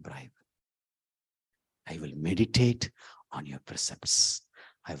 without bribe. I will meditate on your precepts.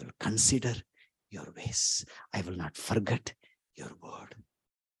 I will consider your ways. I will not forget your word.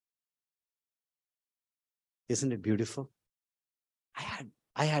 Isn't it beautiful?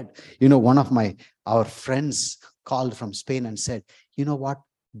 I had, one of our friends called from Spain and said, you know what?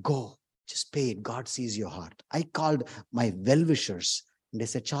 Go, just pay it. God sees your heart. I called my well-wishers and they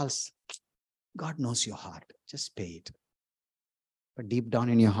said, Charles, God knows your heart. Just pay it. But deep down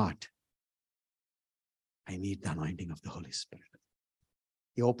in your heart, I need the anointing of the Holy Spirit.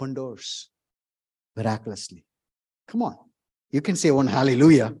 He opened doors miraculously. Come on. You can say one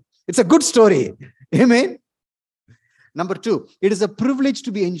hallelujah. It's a good story. Amen. Number 2, it is a privilege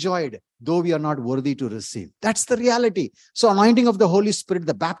to be enjoyed, though we are not worthy to receive. That's the reality. So anointing of the Holy Spirit,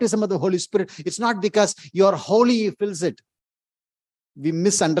 the baptism of the Holy Spirit, it's not because you're holy, He fills it. We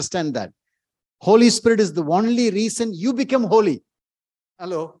misunderstand that. Holy Spirit is the only reason you become holy.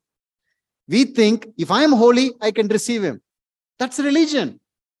 Hello. We think if I am holy, I can receive Him. That's religion.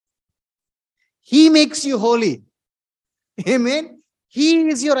 He makes you holy. Amen. He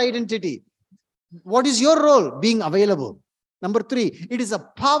is your identity. What is your role? Being available. Number 3, it is a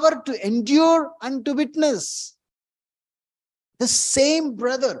power to endure and to witness. The same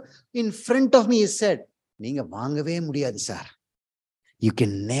brother in front of me said, Neenga vaangave mudiyadu sir. You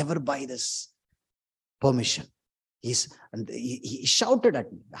can never buy this permission. He shouted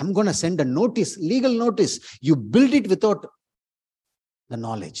at me, I'm going to send a notice, legal notice. You build it without the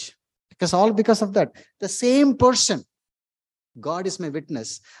knowledge. Because of that. The same person. God is my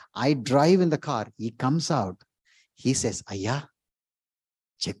witness. I drive in the car. He comes out. He says, Ayya,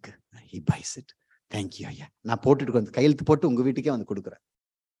 check. He buys it. Thank you, Ayya. Na potittu kaiyeluthu pottu unga veetuke vandu kodukra.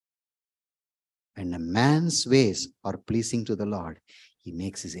 When a man's ways are pleasing to the Lord, He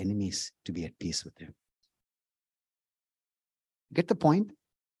makes his enemies to be at peace with him. Get the point?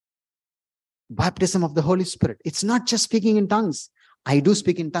 Baptism of the Holy Spirit. It's not just speaking in tongues. I do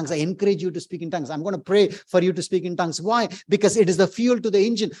speak in tongues. I encourage you to speak in tongues. I'm going to pray for you to speak in tongues. Why? Because it is the fuel to the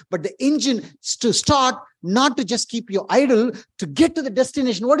engine. But the engine is to start, not to just keep you idle, to get to the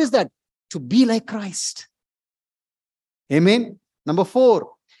destination. What is that? To be like Christ. Amen. Number 4,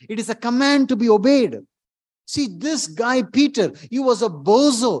 it is a command to be obeyed. See, this guy, Peter, he was a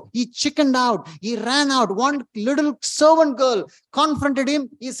bozo. He chickened out. He ran out. One little servant girl confronted him.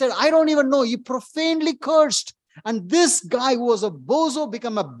 He said, I don't even know. He profanely cursed. And this guy who was a bozo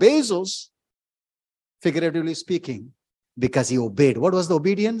became a Bezos, figuratively speaking, because he obeyed. What was the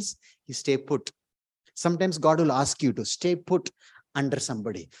obedience? He stayed put. Sometimes God will ask you to stay put under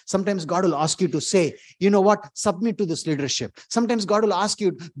somebody. Sometimes God will ask you to say, you know what, submit to this leadership. Sometimes God will ask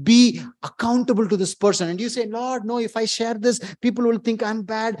you to be accountable to this person. And you say, Lord, no, if I share this, people will think I'm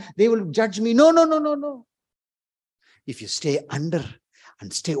bad. They will judge me. No. If you stay under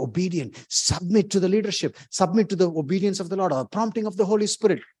and stay obedient, submit to the leadership, submit to the obedience of the Lord, or prompting of the Holy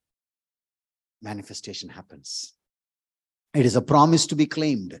Spirit, manifestation happens. It is a promise to be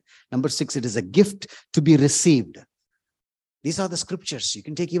claimed. Number 6, it is a gift to be received. These are the scriptures. You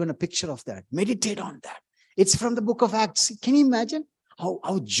can take even a picture of that. Meditate on that. It's from the book of Acts. Can you imagine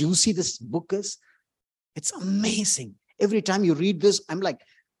how juicy this book is? It's amazing. Every time you read this, I'm like,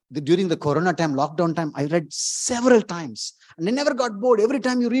 during the Corona time, lockdown time, I read several times and I never got bored. Every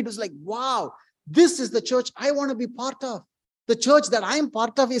time you read, it's like, wow, this is the church I want to be part of. The church that I am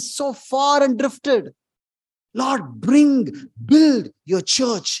part of is so far and drifted. Lord, build your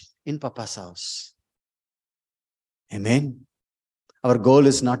church in Papa's house. Amen. Our goal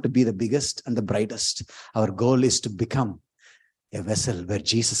is not to be the biggest and the brightest. Our goal is to become a vessel where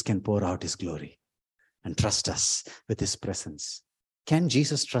Jesus can pour out his glory and trust us with his presence. Can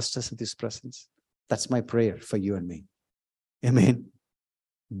Jesus trust us with his presence? That's my prayer for you and me. Amen.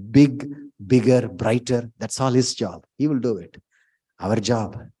 Big, bigger, brighter. That's all his job. He will do it. Our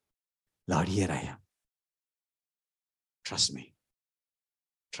job, Lord, here I am. Trust me.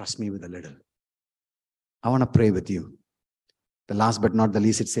 Trust me with a little. I want to pray with you. The last but not the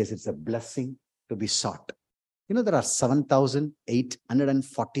least, it says it's a blessing to be sought. You know, there are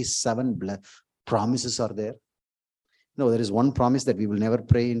 7,847 promises are there. No, there is one promise that we will never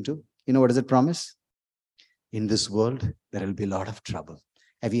pray into. You know what is it promise? In this world, there will be a lot of trouble.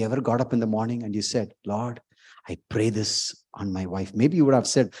 Have you ever got up in the morning and you said, Lord, I pray this on my wife? Maybe you would have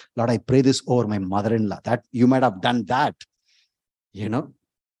said, Lord, I pray this over my mother-in-law. That you might have done that, you know.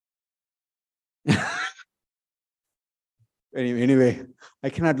 Anyway, I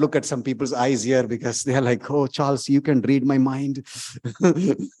cannot look at some people's eyes here because they are like, oh, Charles, you can read my mind.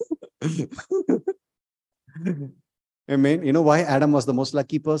 Amen. You know why Adam was the most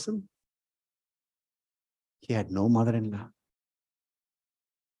lucky person? He had no mother-in-law.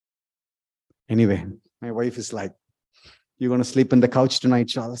 Anyway, my wife is like, you're going to sleep in the couch tonight,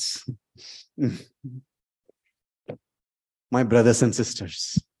 Charles. My brothers and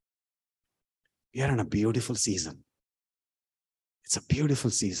sisters, we are in a beautiful season. It's a beautiful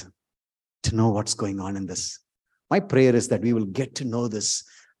season to know what's going on in this. My prayer is that we will get to know this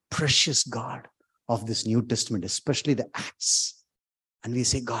precious God of this New Testament, especially the Acts. And we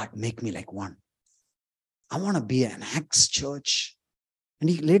say, God, make me like one. I want to be an Acts church. And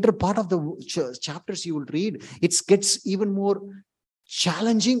the later part of the chapters you will read, it gets even more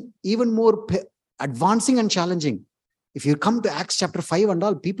challenging, even more advancing and challenging. If you come to Acts chapter 5 and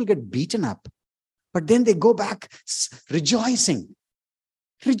all, people get beaten up. But then they go back rejoicing.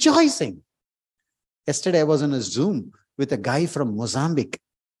 Rejoicing. Yesterday I was on a Zoom with a guy from Mozambique.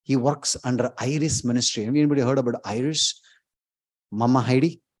 He works under Iris Ministry. Have anybody heard about Iris? Mama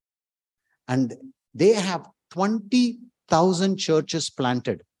Heidi? And they have 20,000 churches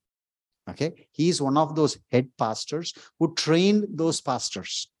planted. Okay. He is one of those head pastors who trained those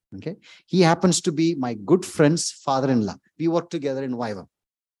pastors. Okay. He happens to be my good friend's father-in-law. We work together in Viva.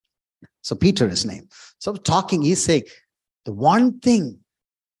 So Peter is his name. So talking, he's saying the one thing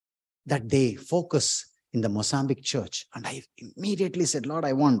that they focus in the Mozambique church. And I immediately said, Lord,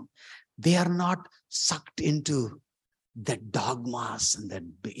 they are not sucked into the dogmas and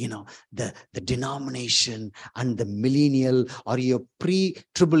the denomination and the millennial or your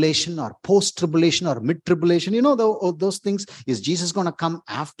pre-tribulation or post-tribulation or mid-tribulation. You know, those things. Is Jesus going to come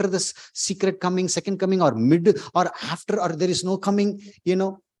after this secret coming, second coming, or mid or after, or there is no coming, you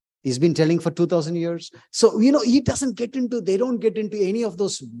know? He's been telling for 2,000 years. So, you know, they don't get into any of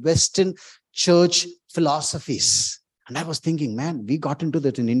those Western church philosophies. And I was thinking, man, we got into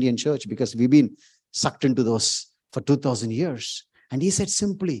that in Indian church because we've been sucked into those for 2,000 years. And he said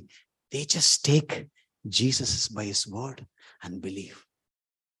simply, they just take Jesus by his word and believe.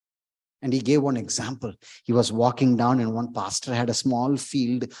 And he gave one example. He was walking down and one pastor had a small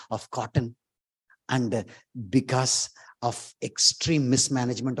field of cotton. And because of extreme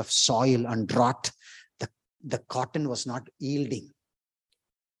mismanagement of soil and drought, the cotton was not yielding.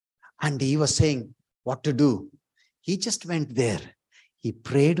 And he was saying what to do. He just went there. He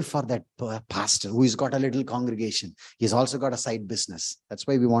prayed for that pastor who's got a little congregation. He's also got a side business. That's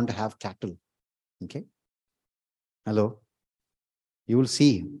why we want to have cattle. Okay. Hello. You will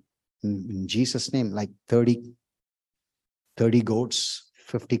see in Jesus' name, like 30 goats,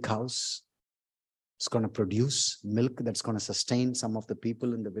 50 cows. It's going to produce milk that's going to sustain some of the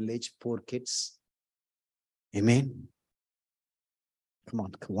people in the village, poor kids. Amen. Come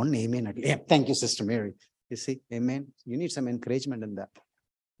on, one amen. Yeah, thank you, Sister Mary. You see, amen. You need some encouragement in that.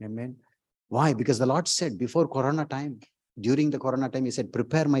 Amen. Why? Because the Lord said before Corona time, during the Corona time, he said,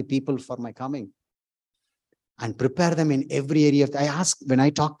 prepare my people for my coming. And prepare them in every area. When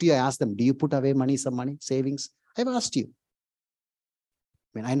I talk to you, I ask them, do you put away money, some money, savings? I've asked you.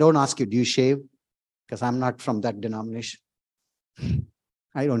 I don't ask you, do you shave? Because I'm not from that denomination.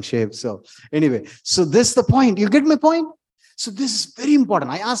 I don't shave. So anyway, so this is the point. You get my point? So this is very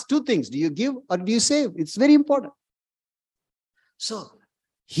important. I asked two things. Do you give or do you save? It's very important. So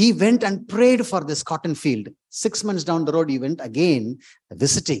He went and prayed for this cotton field. 6 months down the road, he went again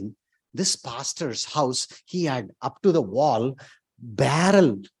visiting this pastor's house. He had up to the wall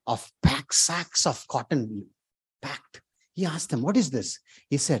barrel of sacks of cotton packed. He asked them, what is this?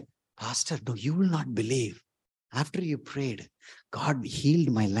 He said, Pastor, no, you will not believe. After you prayed, God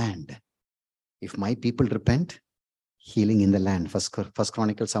healed my land. If my people repent, healing in the land. First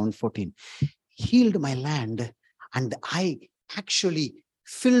Chronicles 7:14. Healed my land, and I actually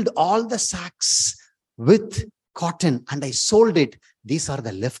filled all the sacks with cotton and I sold it. These are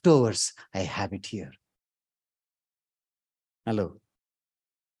the leftovers. I have it here. Hello.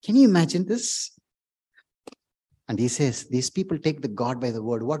 Can you imagine this? And he says, these people take the God by the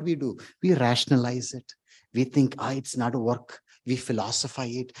word. What we do? We rationalize it. We think, it's not a work. We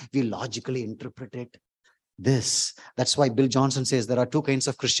philosophize it. We logically interpret it. That's why Bill Johnson says there are two kinds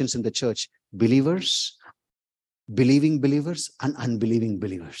of Christians in the church: believers, believing believers, and unbelieving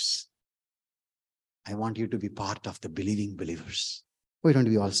believers. I want you to be part of the believing believers. Why don't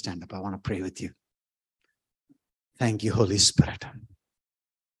we all stand up? I want to pray with you. Thank you, Holy Spirit.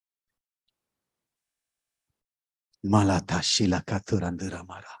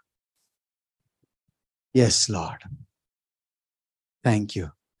 Yes, Lord. Thank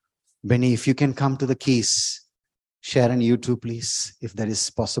you. Benny, if you can come to the keys. Sharon, you too, please, if that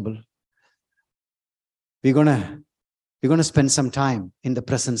is possible. We're gonna spend some time in the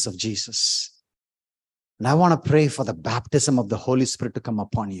presence of Jesus. And I want to pray for the baptism of the Holy Spirit to come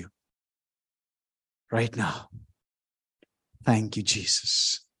upon you right now. Thank you,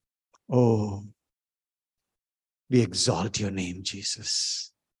 Jesus. Oh, we exalt your name,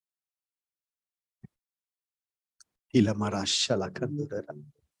 Jesus.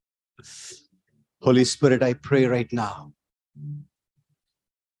 Holy Spirit, I pray right now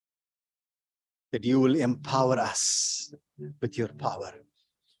that you will empower us with your power.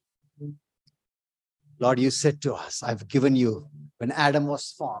 Lord, you said to us, I've given you, when Adam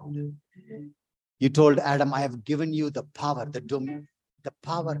was formed, you told Adam, I have given you the power, the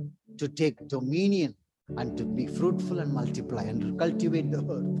power to take dominion and to be fruitful and multiply and cultivate the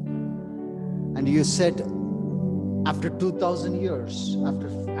earth. And you said, after 2,000 years, after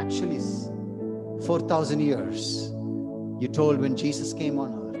actually 4,000 years, you told when Jesus came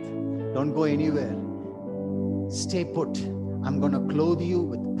on earth, don't go anywhere. Stay put. I'm going to clothe you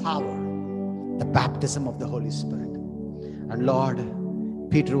with power, the baptism of the Holy Spirit. And Lord,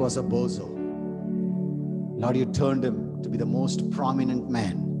 Peter was a bozo. Lord, you turned him to be the most prominent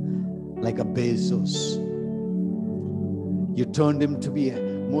man, like a Bezos. You turned him to be a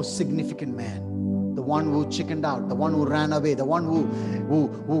most significant man, the one who chickened out, the one who ran away, the one who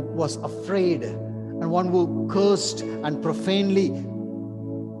was afraid, and one who cursed and profanely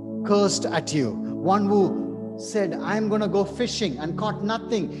cursed at you, one who said, I'm going to go fishing and caught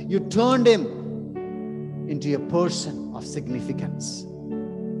nothing. You turned him into a person of significance.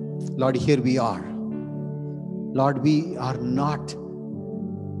 Lord, here we are. Lord, we are not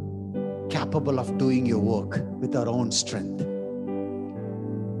capable of doing your work with our own strength,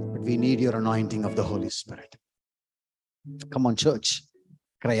 but we need your anointing of the Holy Spirit. Come on, church,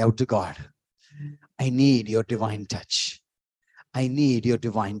 cry out to God. I need your divine touch. I need your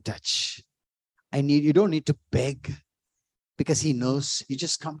divine touch. You don't need to beg, because he knows. You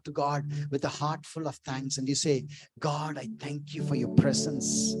just come to God with a heart full of thanks and you say, God, I thank you for your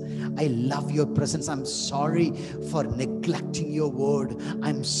presence. I love your presence. I'm sorry for neglecting your word.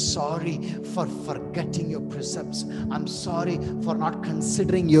 I'm sorry for forgetting your precepts. I'm sorry for not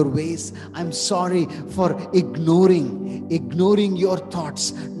considering your ways. I'm sorry for ignoring your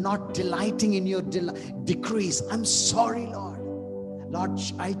thoughts, not delighting in your decrees. I'm sorry, Lord. Lord,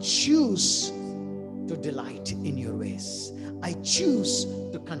 I choose to delight in your ways. I choose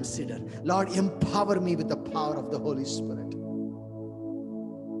to consider. Lord, empower me with the power of the Holy Spirit.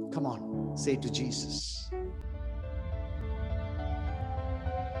 Come on, say to Jesus.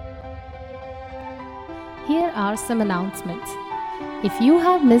 Here are some announcements. If you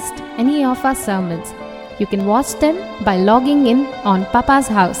have missed any of our sermons, you can watch them by logging in on Papa's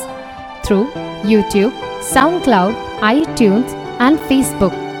House through YouTube, SoundCloud, iTunes, and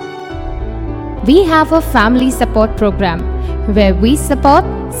Facebook. We have a family support program where we support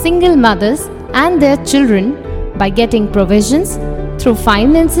single mothers and their children by getting provisions through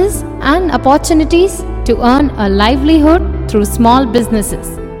finances and opportunities to earn a livelihood through small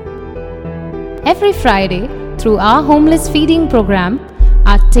businesses. Every Friday, through our homeless feeding program,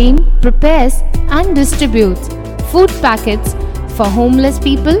 our team prepares and distributes food packets for homeless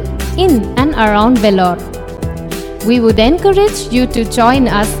people in and around Vellore. We would encourage you to join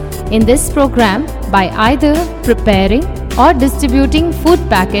us in this program by either preparing or distributing food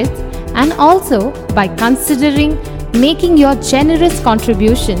packets, and also by considering making your generous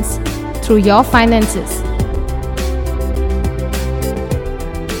contributions through your finances.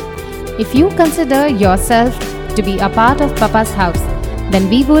 If you consider yourself to be a part of Papa's house, then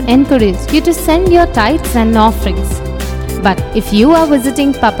we would encourage you to send your tithes and offerings. But if you are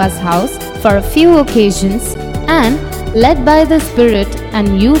visiting Papa's house for a few occasions and led by the Spirit,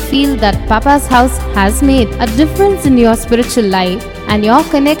 and you feel that Papa's house has made a difference in your spiritual life and your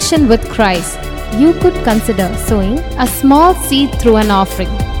connection with Christ, you could consider sowing a small seed through an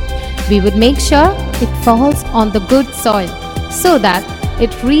offering. We would make sure it falls on the good soil so that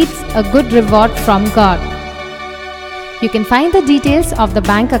it reaps a good reward from God. You can find the details of the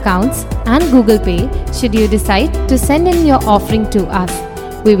bank accounts and Google Pay should you decide to send in your offering to us.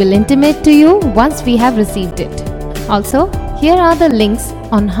 We will intimate to you once we have received it. Also, here are the links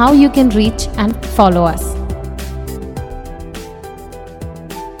on how you can reach and follow us.